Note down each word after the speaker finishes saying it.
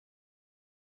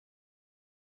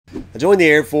I joined the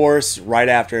Air Force right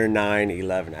after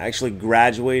 9/11. I actually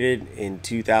graduated in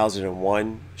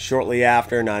 2001, shortly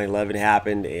after 9/11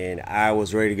 happened, and I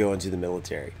was ready to go into the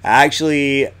military. I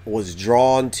actually was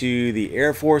drawn to the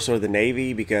Air Force or the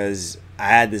Navy because I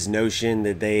had this notion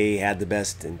that they had the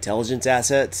best intelligence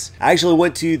assets. I actually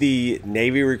went to the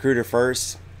Navy recruiter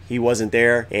first. He wasn't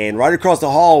there. And right across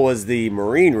the hall was the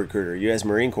Marine recruiter, U.S.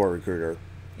 Marine Corps recruiter.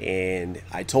 And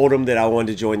I told him that I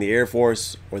wanted to join the Air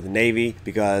Force or the Navy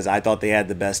because I thought they had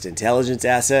the best intelligence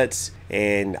assets.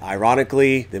 And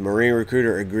ironically, the Marine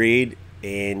recruiter agreed,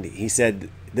 and he said,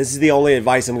 "This is the only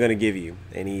advice I'm going to give you."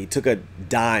 And he took a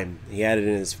dime, he had it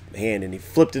in his hand, and he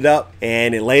flipped it up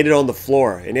and it laid it on the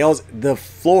floor. And the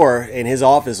floor in his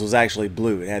office was actually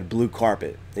blue. It had blue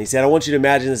carpet. And he said, "I want you to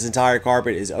imagine this entire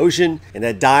carpet is ocean, and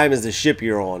that dime is the ship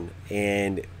you're on.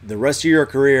 And the rest of your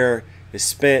career is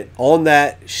spent on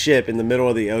that ship in the middle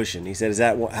of the ocean." He said, "Is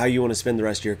that how you want to spend the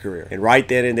rest of your career?" And right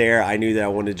then and there, I knew that I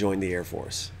wanted to join the Air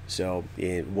Force. So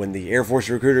when the Air Force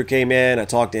recruiter came in, I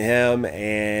talked to him,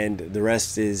 and the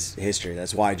rest is history.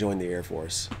 That's why I joined the Air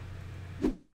Force.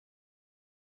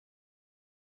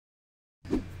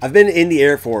 I've been in the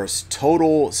Air Force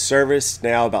total service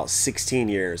now about 16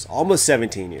 years, almost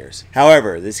 17 years.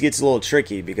 However, this gets a little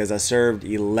tricky because I served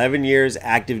 11 years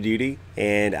active duty,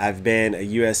 and I've been a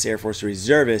U.S. Air Force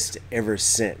reservist ever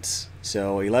since.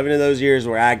 So 11 of those years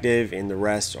were active, and the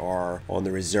rest are on the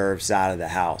reserve side of the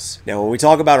house. Now, when we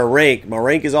talk about a rank, my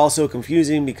rank is also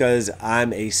confusing because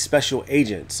I'm a special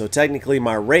agent. So technically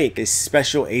my rank is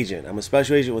special agent. I'm a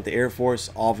special agent with the Air Force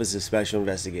Office of Special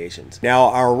Investigations. Now,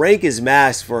 our rank is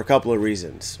masked for a couple of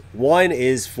reasons. One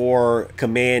is for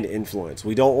command influence.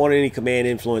 We don't want any command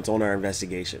influence on our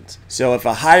investigations. So if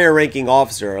a higher ranking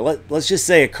officer, let's just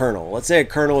say a colonel, let's say a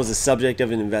colonel is the subject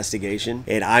of an investigation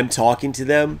and I'm talking to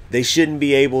them, they shouldn't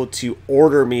be able to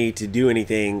order me to do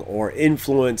anything or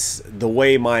influence the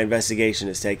way my investigation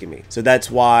is taking me. So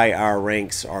that's why our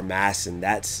ranks are masked in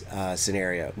that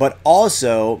scenario. But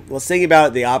also, let's think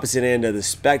about the opposite end of the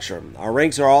spectrum. Our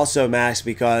ranks are also masked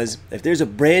because if there's a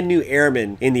brand new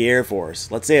airman in the Air Force,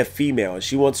 let's say a female, and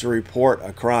she wants to report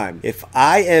a crime, if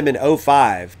I am an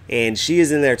O5 and she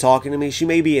is in there talking to me, she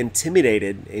may be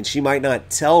intimidated and she might not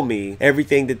tell me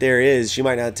everything that there is. She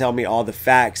might not tell me all the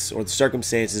facts or the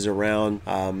circumstances around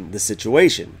the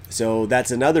situation. So that's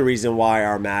another reason why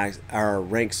our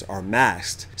ranks are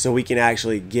masked, so we can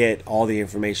actually get all the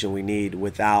information we need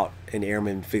without an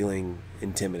airman feeling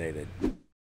intimidated.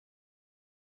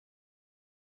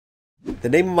 The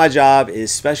name of my job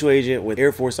is Special Agent with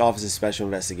Air Force Office of Special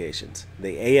Investigations.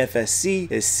 The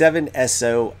AFSC is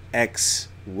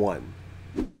 7SOX1.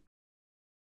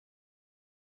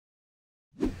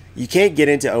 You can't get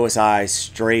into OSI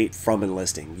straight from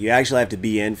enlisting. You actually have to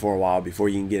be in for a while before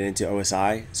you can get into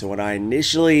OSI. So when I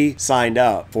initially signed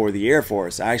up for the Air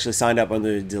Force, I actually signed up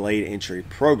under the delayed entry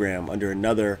program under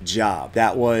another job.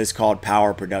 That was called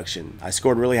power production. I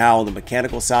scored really high on the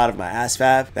mechanical side of my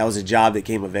ASVAB. That was a job that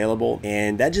came available.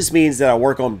 And that just means that I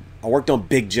worked on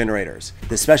big generators.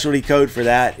 The specialty code for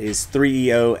that is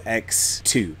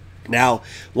 3EOX2. Now,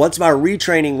 once my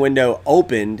retraining window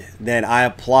opened, then I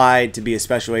applied to be a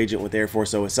special agent with Air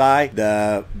Force OSI.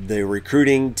 The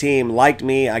recruiting team liked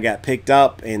me, I got picked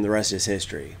up, and the rest is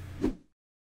history.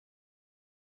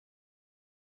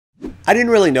 I didn't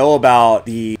really know about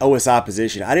the OSI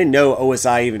position. I didn't know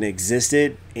OSI even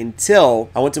existed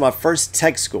until I went to my first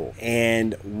tech school.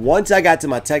 And once I got to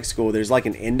my tech school, there's like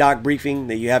an NDOC briefing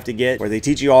that you have to get where they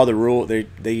teach you all the rules.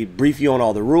 They brief you on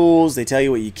all the rules. They tell you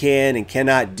what you can and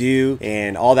cannot do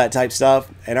and all that type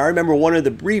stuff. And I remember one of the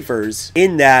briefers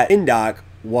in that NDOC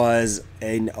was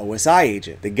an OSI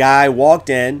agent. The guy walked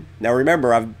in. Now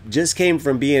remember, I just came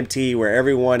from BMT where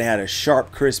everyone had a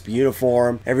sharp, crisp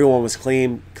uniform. Everyone was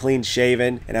clean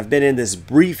shaven. And I've been in this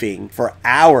briefing for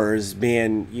hours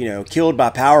being, killed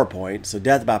by PowerPoint. So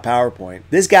death by PowerPoint.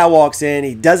 This guy walks in.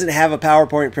 He doesn't have a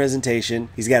PowerPoint presentation.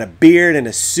 He's got a beard and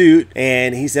a suit.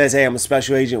 And he says, "Hey, I'm a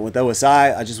special agent with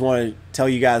OSI. I just want to tell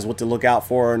you guys what to look out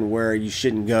for and where you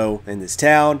shouldn't go in this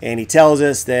town." And he tells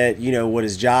us that, what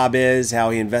his job is,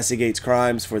 how he investigates crimes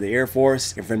for the Air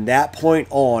Force. And from that point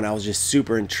on, I was just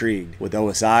super intrigued with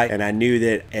OSI, and I knew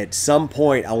that at some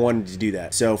point I wanted to do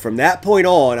that. So from that point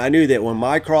on, I knew that when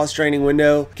my cross-training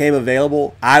window came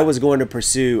available, I was going to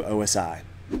pursue OSI.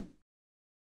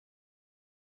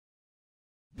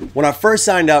 When I first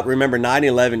signed up, remember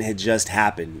 9/11 had just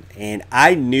happened, and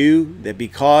I knew that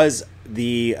because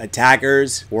the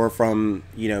attackers were from,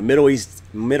 Middle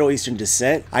Eastern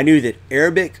descent, I knew that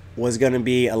Arabic was going to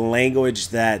be a language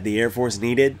that the Air Force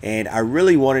needed, and I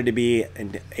really wanted to be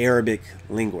an Arabic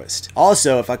linguist.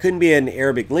 Also, if I couldn't be an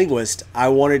Arabic linguist, I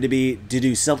wanted to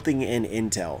do something in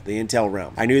intel, the intel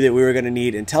realm. I knew that we were going to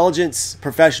need intelligence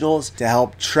professionals to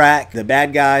help track the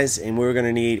bad guys, and we were going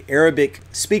to need Arabic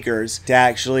speakers to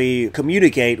actually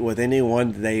communicate with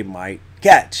anyone they might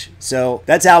catch. So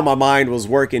that's how my mind was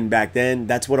working back then.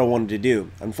 That's what I wanted to do.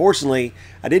 Unfortunately,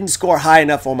 I didn't score high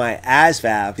enough on my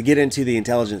ASVAB to get into the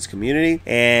intelligence community,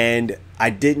 and I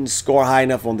didn't score high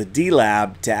enough on the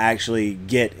D-Lab to actually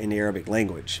get an Arabic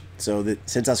language. So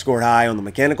since I scored high on the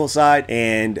mechanical side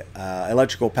and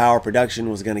electrical power production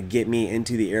was going to get me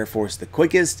into the Air Force the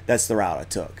quickest, that's the route I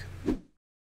took.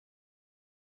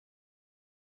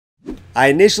 I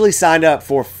initially signed up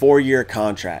for a 4-year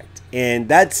contract. And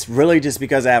that's really just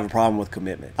because I have a problem with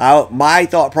commitment. My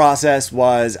thought process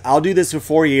was, I'll do this for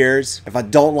 4 years. If I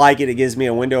don't like it, it gives me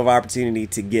a window of opportunity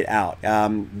to get out.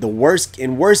 In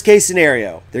worst case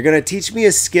scenario, they're going to teach me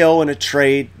a skill and a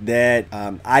trade that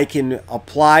I can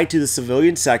apply to the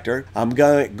civilian sector. I'm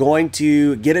going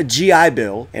to get a GI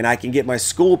Bill, and I can get my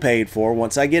school paid for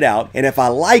once I get out. And if I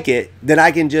like it, then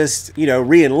I can just,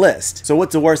 re-enlist. So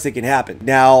what's the worst that can happen?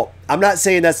 Now, I'm not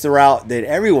saying that's the route that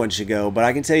everyone should go, but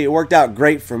I can tell you it worked out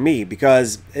great for me,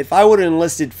 because if I would have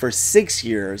enlisted for 6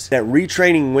 years, that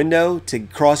retraining window to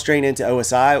cross-train into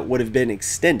OSI would have been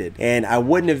extended. And I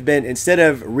wouldn't have been, instead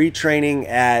of retraining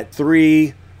at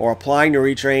 3 or applying to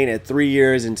retrain at 3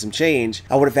 years and some change,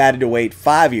 I would have had to wait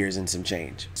 5 years and some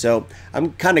change. So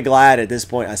I'm kind of glad at this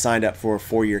point I signed up for a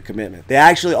 4-year commitment. They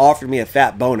actually offered me a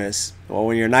fat bonus. Well,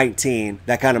 when you're 19,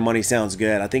 that kind of money sounds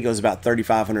good. I think it was about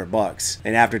 $3,500,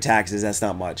 and after taxes, that's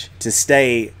not much, to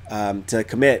stay, to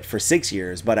commit for 6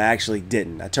 years, but I actually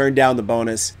didn't. I turned down the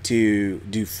bonus to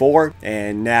do 4,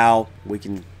 and now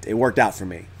it worked out for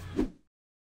me.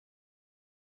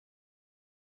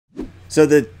 So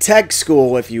the tech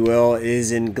school, if you will,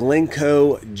 is in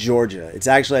Glencoe, Georgia. It's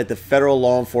actually at the Federal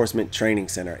Law Enforcement Training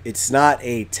Center. It's not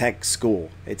a tech school.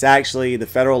 It's actually the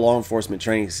Federal Law Enforcement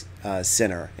Training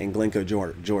Center in Glencoe,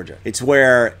 Georgia. It's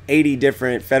where 80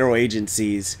 different federal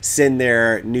agencies send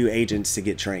their new agents to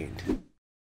get trained.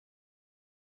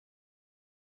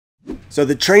 So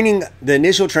the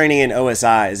initial training in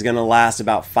OSI is going to last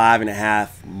about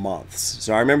 5.5 months.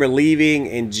 So I remember leaving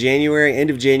in end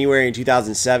of January in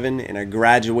 2007, and I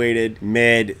graduated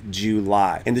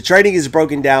mid-July. And the training is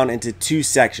broken down into 2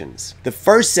 sections. The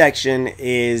first section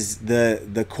is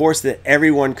the course that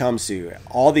everyone comes to.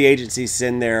 All the agencies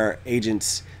send their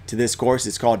agents to this course.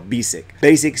 It's called BASIC,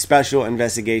 Basic Special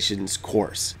Investigations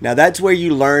Course. Now that's where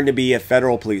you learn to be a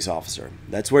federal police officer.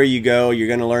 That's where you go. You're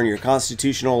going to learn your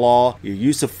constitutional law, your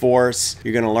use of force.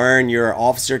 You're going to learn your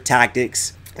officer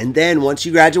tactics. And then once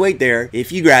you graduate there, if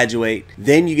you graduate,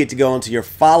 then you get to go into your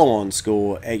follow-on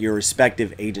school at your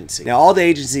respective agency. Now, all the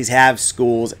agencies have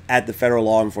schools at the Federal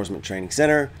Law Enforcement Training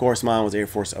Center. Of course, mine was Air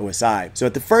Force OSI. So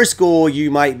at the first school,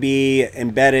 you might be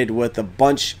embedded with a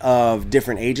bunch of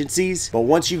different agencies. But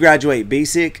once you graduate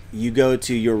basic, you go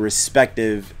to your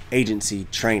respective agency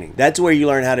training. That's where you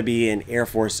learn how to be an Air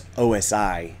Force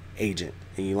OSI agent.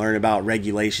 And you learn about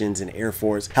regulations and Air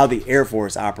Force, how the Air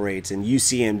Force operates, and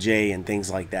UCMJ and things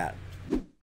like that.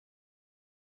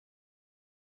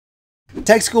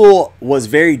 Tech school was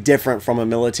very different from a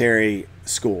military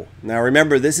school. Now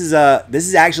remember, this is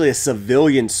actually a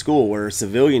civilian school where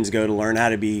civilians go to learn how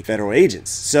to be federal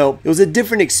agents. So it was a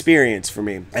different experience for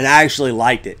me, and I actually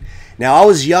liked it. Now, I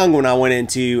was young when I went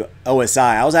into OSI.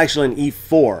 I was actually an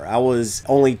E4. I was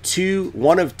only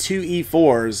one of 2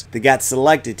 E4s that got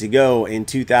selected to go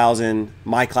in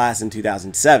my class in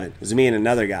 2007. It was me and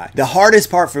another guy. The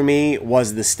hardest part for me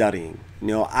was the studying.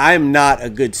 I'm not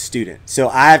a good student, so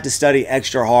I have to study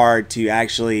extra hard to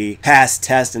actually pass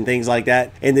tests and things like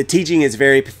that. And the teaching is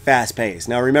very fast paced.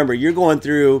 Now remember, you're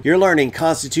learning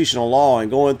constitutional law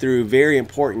and going through very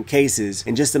important cases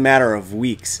in just a matter of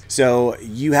weeks. So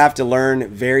you have to learn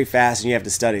very fast and you have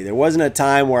to study. There wasn't a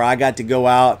time where I got to go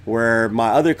out where my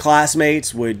other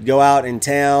classmates would go out in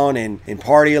town and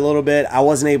party a little bit. I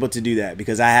wasn't able to do that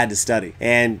because I had to study.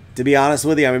 And to be honest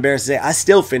with you, I'm embarrassed to say I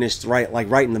still finished right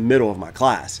in the middle of my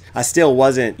class. I still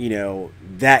wasn't,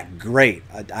 that great.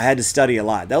 I had to study a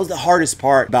lot. That was the hardest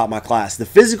part about my class. The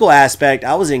physical aspect,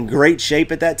 I was in great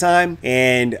shape at that time,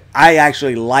 and I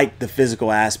actually liked the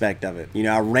physical aspect of it.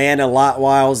 I ran a lot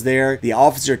while I was there. The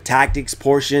officer tactics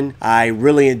portion, I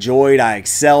really enjoyed. I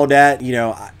excelled at.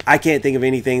 I can't think of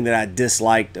anything that I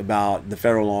disliked about the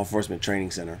Federal Law Enforcement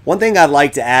Training Center. One thing I'd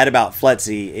like to add about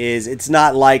FLETC is it's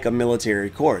not like a military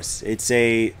course. It's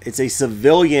a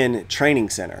civilian training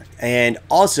center. And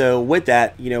also with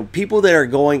that, you know, people that are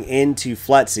going into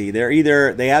FLETC,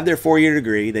 they have their 4-year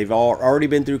degree, they've already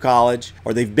been through college,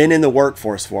 or they've been in the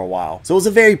workforce for a while. So it was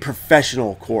a very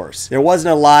professional course. There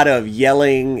wasn't a lot of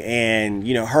yelling and,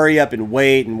 you know, hurry up and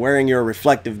wait and wearing your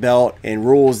reflective belt and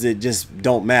rules that just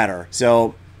don't matter.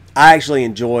 So I actually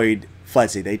enjoyed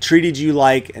FLETC. They treated you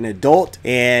like an adult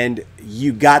and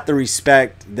you got the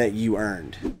respect that you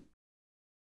earned.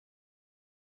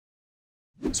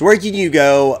 So where can you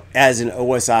go as an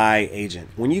OSI agent?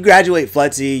 When you graduate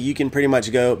FLETC, you can pretty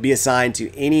much be assigned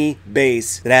to any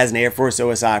base that has an Air Force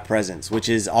OSI presence, which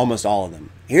is almost all of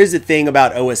them. Here's the thing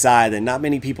about OSI that not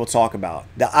many people talk about.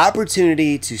 The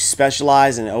opportunity to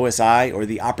specialize in OSI, or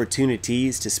the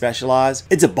opportunities to specialize,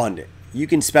 it's abundant. You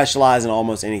can specialize in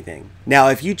almost anything. Now,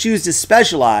 if you choose to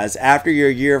specialize after your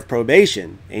year of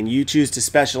probation and you choose to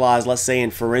specialize, let's say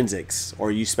in forensics,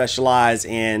 or you specialize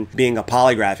in being a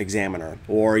polygraph examiner,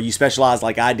 or you specialize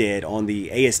like I did on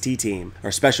the AST team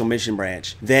or special mission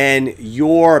branch, then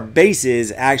your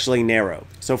bases actually narrow.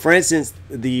 So for instance,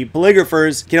 the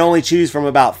polygraphers can only choose from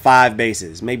about 5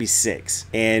 bases, maybe 6.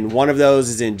 And one of those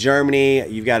is in Germany.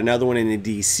 You've got another one in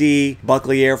DC,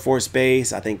 Buckley Air Force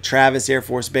Base, I think Travis Air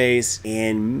Force Base,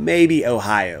 and maybe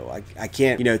Ohio. I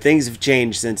can't, you know, things have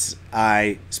changed since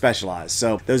I specialized.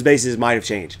 So those bases might have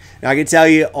changed. Now I can tell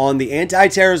you on the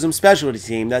anti-terrorism specialty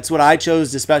team, that's what I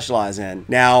chose to specialize in.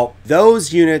 Now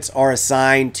those units are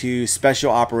assigned to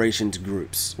special operations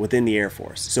groups within the Air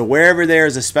Force. So wherever there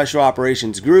is a special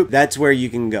operations group, that's where you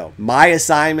can go. My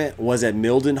assignment was at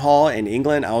Mildenhall in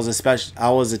England. I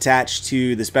was attached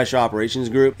to the special operations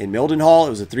group in Mildenhall. It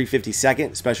was a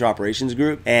 352nd special operations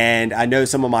group. And I know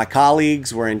some of my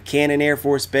colleagues were in Cannon Air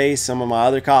Force Base. Some of my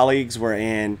other colleagues were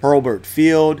in Hurlburt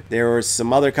Field. There were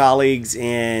some other colleagues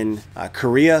in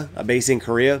Korea, a base in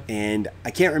Korea. And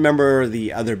I can't remember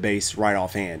the other base right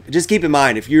offhand. Just keep in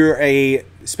mind, if you're a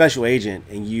special agent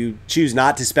and you choose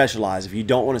not to specialize, if you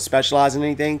don't want to specialize in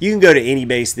anything, you can go to any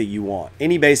base that you want,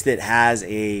 any base that has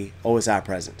a OSI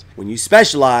presence. When you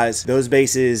specialize, those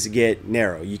bases get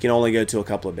narrow. You can only go to a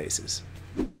couple of bases.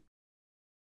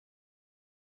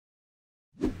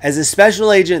 As a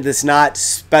special agent that's not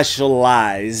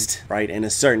specialized, right, in a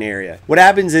certain area, what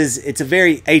happens is it's a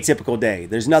very atypical day.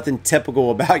 There's nothing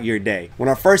typical about your day. When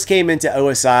I first came into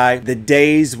OSI, the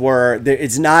days were,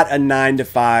 it's not a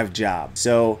 9-to-5 job.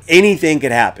 So anything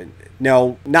could happen.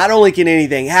 Now, not only can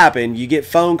anything happen, you get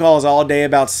phone calls all day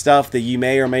about stuff that you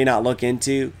may or may not look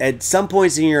into. At some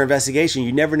points in your investigation,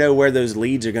 you never know where those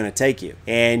leads are going to take you.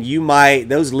 And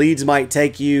those leads might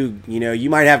take you, you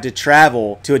might have to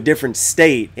travel to a different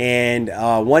state and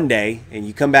one day, and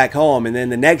you come back home, and then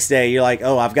the next day you're like,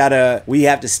 oh, we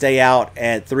have to stay out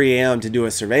at 3 a.m. to do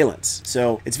a surveillance.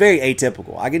 So it's very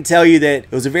atypical. I can tell you that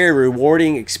it was a very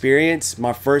rewarding experience,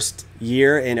 my first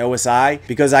year in OSI,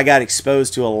 because I got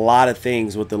exposed to a lot of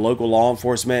things with the local law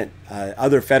enforcement,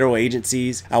 other federal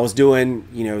agencies. I was doing,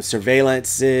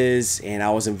 surveillances, and I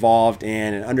was involved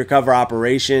in an undercover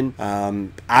operation.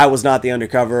 I was not the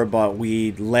undercover, but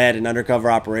we led an undercover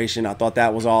operation. I thought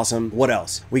that was awesome. What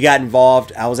else? We got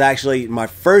involved. I was actually, my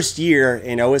first year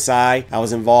in OSI, I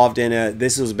was involved in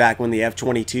this was back when the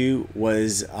F-22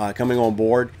 was coming on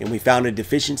board, and we found a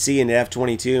deficiency in the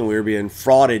F-22, and we were being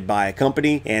frauded by a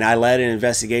company, and I led an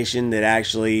investigation that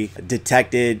actually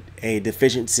detected a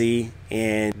deficiency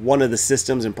in one of the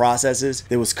systems and processes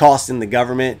that was costing the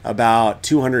government about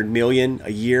 $200 million a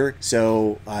year.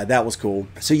 So that was cool.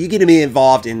 So you get to be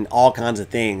involved in all kinds of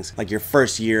things, like your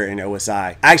first year in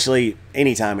OSI. Actually,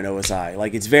 anytime in OSI.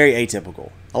 Like, it's very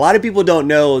atypical. A lot of people don't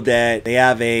know that they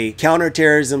have a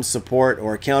counter-terrorism support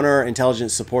or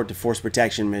counterintelligence support to force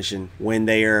protection mission when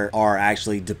they are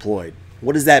actually deployed.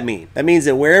 What does that mean? That means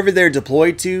that wherever they're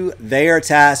deployed to, they are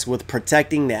tasked with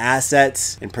protecting the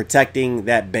assets and protecting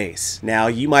that base. Now,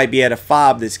 you might be at a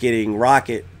FOB that's getting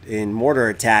rocket and mortar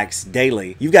attacks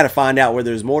daily. You've got to find out where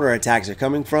those mortar attacks are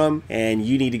coming from, and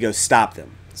you need to go stop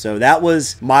them. So that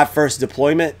was my first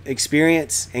deployment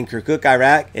experience in Kirkuk,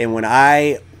 Iraq. And when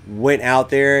I went out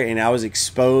there and I was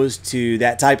exposed to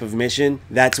that type of mission,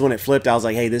 that's when it flipped. I was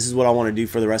like, hey, this is what I want to do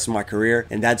for the rest of my career.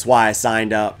 And that's why I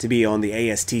signed up to be on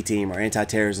the AST team, or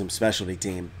anti-terrorism specialty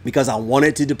team, because I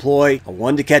wanted to deploy, I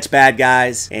wanted to catch bad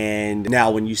guys. And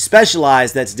now when you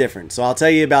specialize, that's different. So I'll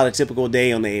tell you about a typical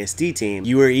day on the AST team.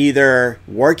 You were either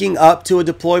working up to a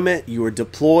deployment, you were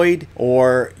deployed,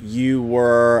 or you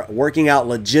were working out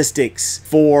logistics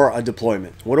for a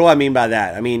deployment. What do I mean by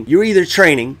that? I mean, you're either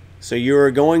training, So you were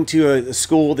going to a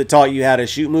school that taught you how to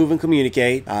shoot, move, and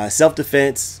communicate,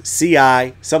 self-defense,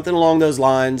 CI, something along those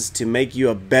lines to make you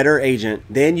a better agent.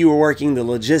 Then you were working the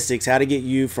logistics, how to get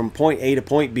you from point A to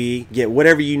point B, get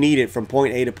whatever you needed from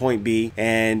point A to point B,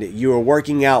 and you were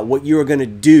working out what you were going to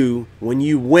do when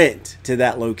you went to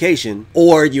that location,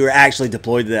 or you were actually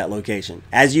deployed to that location.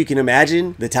 As you can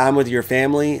imagine, the time with your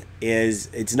family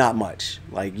it's not much.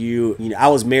 Like I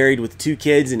was married with 2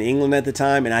 kids in England at the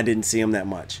time, and I didn't see them that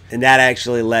much. And that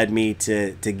actually led me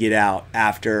to get out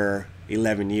after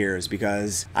 11 years,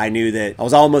 because I knew that I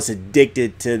was almost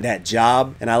addicted to that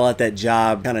job, and I let that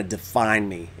job kind of define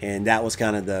me. And that was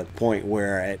kind of the point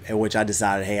where at which I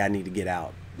decided, hey, I need to get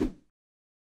out.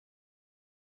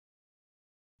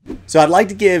 So I'd like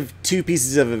to give 2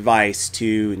 pieces of advice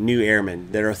to new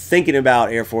airmen that are thinking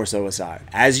about Air Force OSI.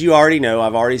 As you already know,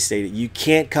 I've already stated, you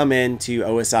can't come into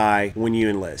OSI when you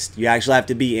enlist. You actually have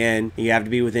to be in, you have to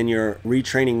be within your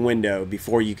retraining window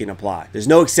before you can apply. There's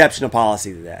no exception of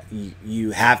policy to that.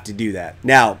 You have to do that.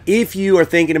 Now, if you are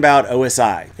thinking about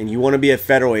OSI and you want to be a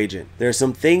federal agent, there are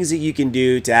some things that you can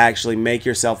do to actually make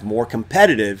yourself more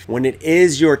competitive when it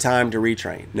is your time to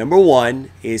retrain. Number 1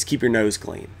 is keep your nose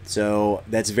clean. So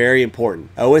that's very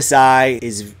important.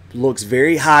 OSI looks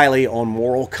very highly on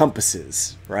moral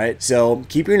compasses, right? So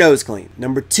keep your nose clean.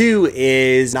 Number 2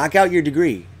 is knock out your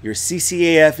degree. Your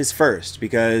CCAF is first,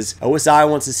 because OSI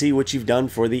wants to see what you've done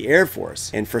for the Air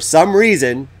Force. And for some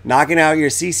reason, knocking out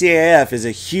your CCAF is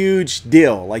a huge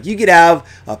deal. Like, you could have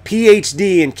a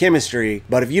PhD in chemistry,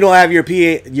 but if you don't have your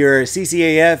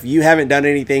CCAF, you haven't done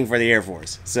anything for the Air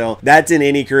Force. So that's in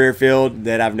any career field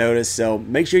that I've noticed. So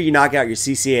make sure you knock out your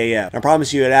CCAF. I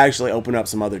promise you, it actually open up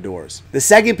some other doors. The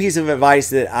second piece of advice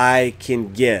that I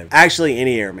can give, actually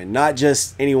any airman, not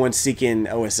just anyone seeking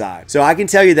OSI. So I can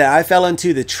tell you that I fell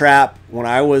into the trap when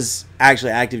I was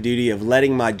actually active duty of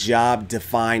letting my job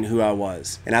define who I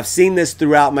was. And I've seen this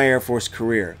throughout my Air Force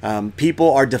career.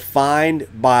 People are defined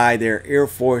by their Air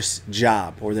Force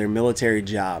job or their military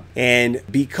job. And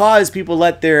because people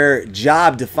let their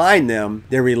job define them,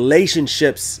 their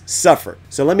relationships suffer.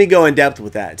 So let me go in depth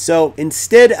with that. So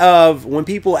instead of when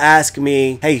people ask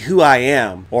me, hey, who I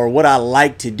am or what I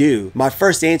like to do, my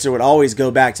first answer would always go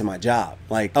back to my job.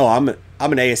 Like, oh, I'm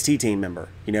an AST team member.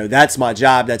 You know, that's my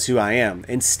job. That's who I am.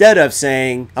 Instead of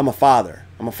saying, I'm a father.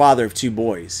 I'm a father of 2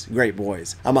 boys, great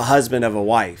boys. I'm a husband of a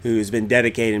wife who's been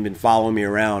dedicated and been following me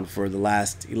around for the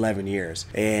last 11 years.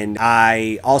 And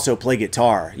I also play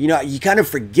guitar. You know, you kind of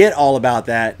forget all about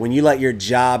that when you let your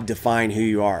job define who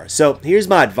you are. So here's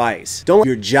my advice. Don't let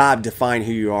your job define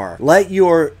who you are. Let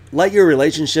your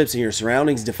relationships and your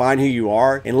surroundings define who you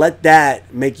are, and let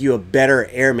that make you a better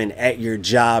airman at your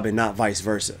job and not vice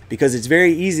versa. Because it's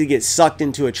very easy to get sucked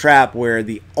into a trap where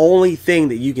the only thing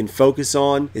that you can focus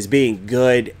on is being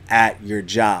good at your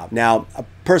job. Now, a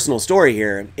personal story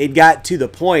here, it got to the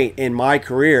point in my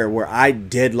career where I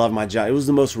did love my job. It was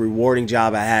the most rewarding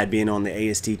job I had, being on the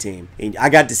AST team. And I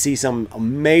got to see some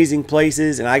amazing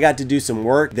places, and I got to do some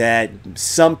work that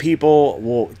some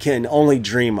people can only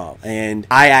dream of. And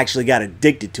I actually got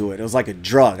addicted to it. It was like a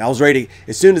drug. I was ready,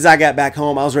 as soon as I got back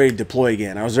home, I was ready to deploy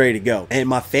again. I was ready to go. And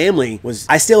my family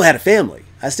I still had a family.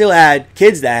 I still had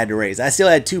kids that I had to raise. I still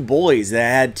had 2 boys that I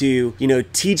had to, you know,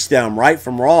 teach them right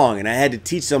from wrong, and I had to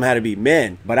teach them how to be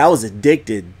men. But I was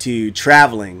addicted to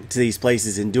traveling to these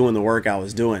places and doing the work I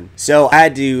was doing. So I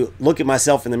had to look at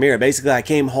myself in the mirror. Basically, I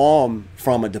came home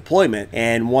from a deployment,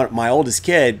 and my oldest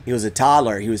kid, he was a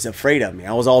toddler. He was afraid of me.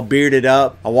 I was all bearded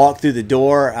up. I walked through the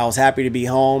door. I was happy to be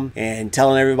home and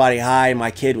telling everybody hi, and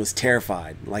my kid was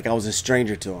terrified, like I was a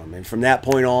stranger to him. And from that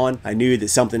point on, I knew that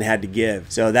something had to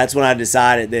give. So that's when I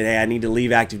decided that, hey, I need to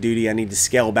leave active duty. I need to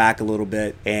scale back a little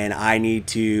bit, and I need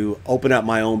to open up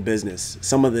my own business.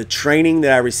 Some of the training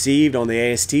that I received on the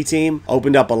AST team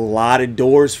opened up a lot of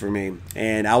doors for me,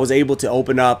 and I was able to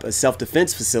open up a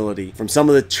self-defense facility from some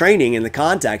of the training and the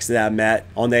contacts that I met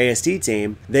on the AST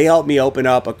team. They helped me open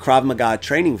up a Krav Maga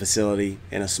training facility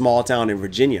in a small town in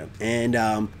Virginia, and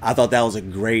I thought that was a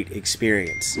great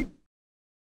experience.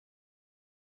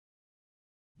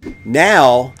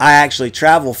 Now I actually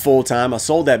travel full-time. I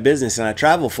sold that business and I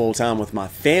travel full-time with my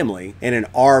family in an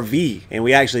RV, and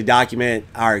we actually document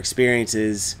our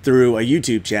experiences through a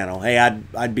YouTube channel. Hey,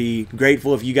 I'd be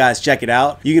grateful if you guys check it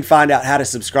out. You can find out how to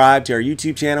subscribe to our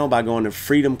YouTube channel by going to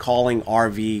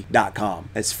freedomcallingrv.com.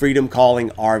 That's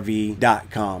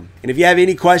freedomcallingrv.com. And if you have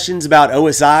any questions about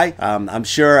OSI, I'm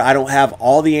sure I don't have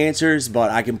all the answers,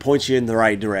 but I can point you in the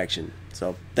right direction.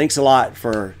 So thanks a lot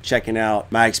for checking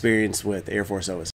out my experience with Air Force OSI.